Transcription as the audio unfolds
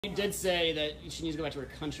You did say that she needs to go back to her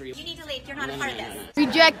country. You need to leave. You're not a part of this.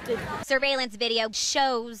 Rejected. Surveillance video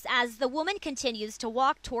shows as the woman continues to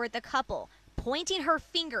walk toward the couple, pointing her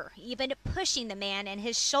finger, even pushing the man in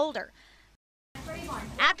his shoulder.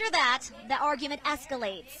 After that, the argument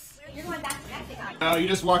escalates. You're going back to Mexico. Oh, you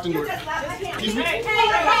just walked into her.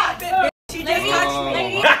 She just touched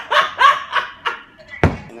me.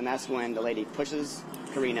 And then that's when the lady pushes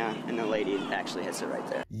Karina, and the lady actually hits her right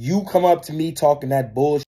there. You come up to me talking that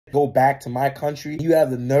bullshit, go back to my country. You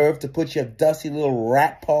have the nerve to put your dusty little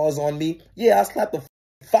rat paws on me. Yeah, I'll slap the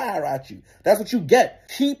fire at you. That's what you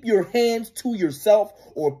get. Keep your hands to yourself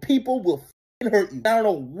or people will hurt you. I don't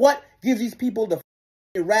know what gives these people the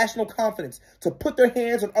irrational confidence to put their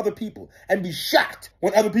hands on other people and be shocked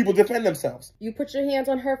when other people defend themselves. You put your hands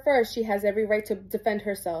on her first. She has every right to defend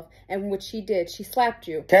herself. And what she did, she slapped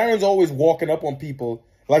you. Karen's always walking up on people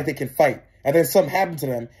like they can fight. And then something happened to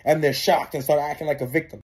them and they're shocked and start acting like a victim.